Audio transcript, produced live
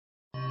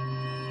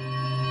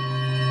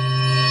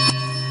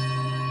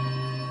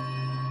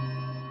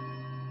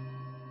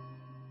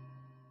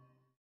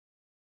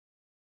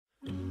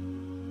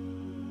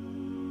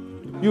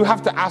you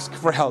have to ask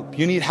for help.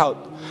 You need help.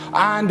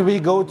 And we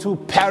go to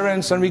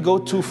parents, and we go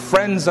to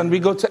friends, and we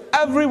go to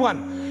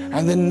everyone,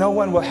 and then no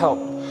one will help.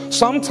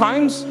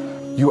 Sometimes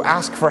you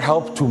ask for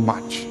help too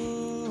much.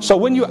 So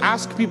when you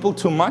ask people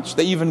too much,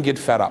 they even get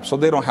fed up, so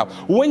they don't help.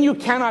 When you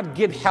cannot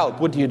get help,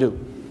 what do?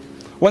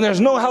 When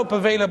there's no help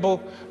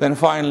available, then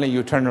finally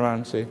you turn around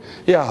and say,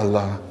 Ya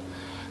Allah,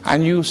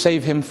 and you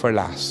save him for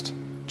last.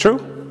 True?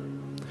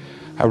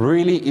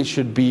 Really, it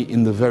should be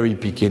in the very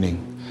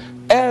beginning.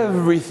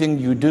 Everything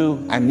you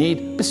do and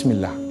need,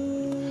 Bismillah.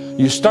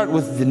 You start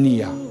with the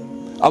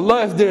niyyah.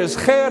 Allah, if there is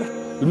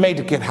khair,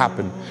 make it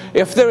happen.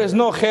 If there is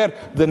no khair,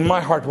 then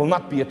my heart will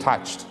not be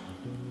attached.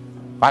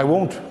 I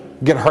won't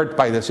get hurt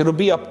by this. It'll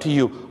be up to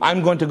you.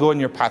 I'm going to go in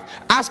your path.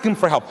 Ask him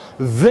for help.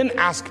 Then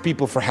ask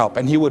people for help.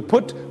 And he would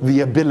put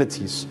the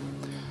abilities.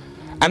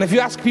 And if you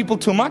ask people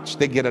too much,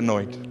 they get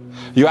annoyed.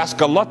 You ask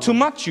Allah too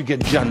much, you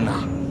get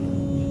Jannah.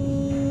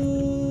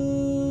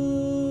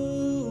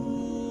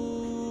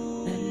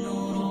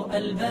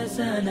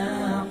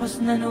 ألبسنا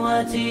حسنا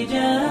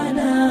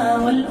وتيجانا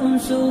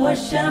والأنس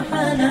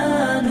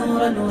والشحنا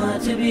نورا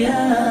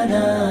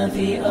وتبيانا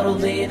في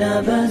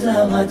أرضنا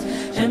بزغت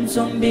شمس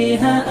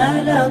بها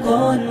آلاق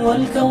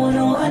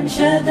والكون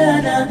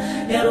أنشدنا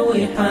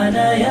يروي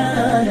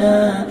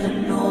حنايانا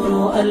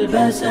النور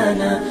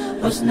ألبسنا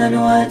حسنا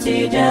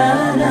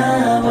وتيجانا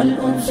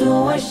والأنس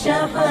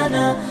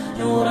والشحنا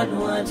نورا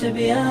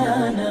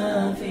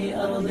وتبيانا في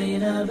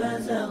أرضنا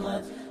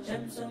بزغت